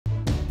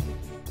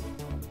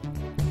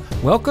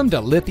Welcome to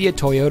Lithia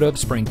Toyota of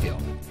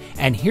Springfield.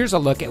 And here's a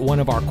look at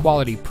one of our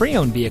quality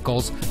pre-owned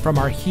vehicles from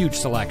our huge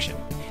selection.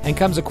 And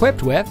comes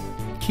equipped with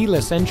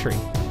keyless entry,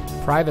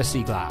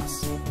 privacy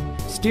glass,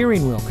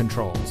 steering wheel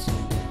controls,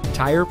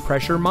 tire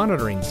pressure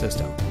monitoring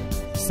system,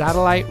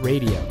 satellite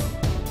radio,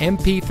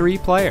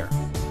 MP3 player,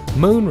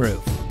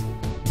 moonroof,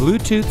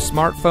 Bluetooth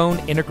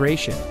smartphone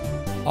integration,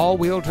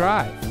 all-wheel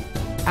drive,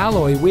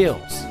 alloy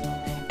wheels,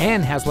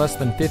 and has less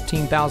than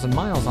 15,000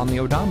 miles on the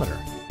odometer.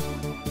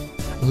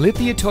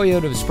 Lithia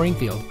Toyota of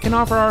Springfield can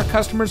offer our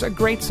customers a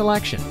great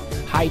selection,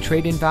 high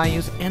trade-in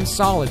values, and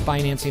solid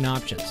financing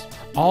options,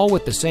 all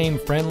with the same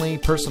friendly,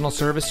 personal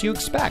service you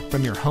expect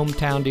from your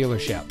hometown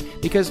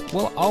dealership, because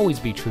we'll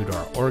always be true to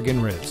our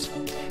Oregon roots.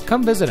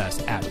 Come visit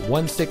us at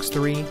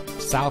 163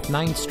 South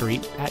 9th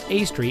Street at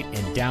A Street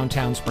in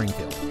downtown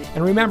Springfield.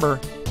 And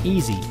remember,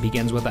 easy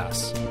begins with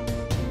us.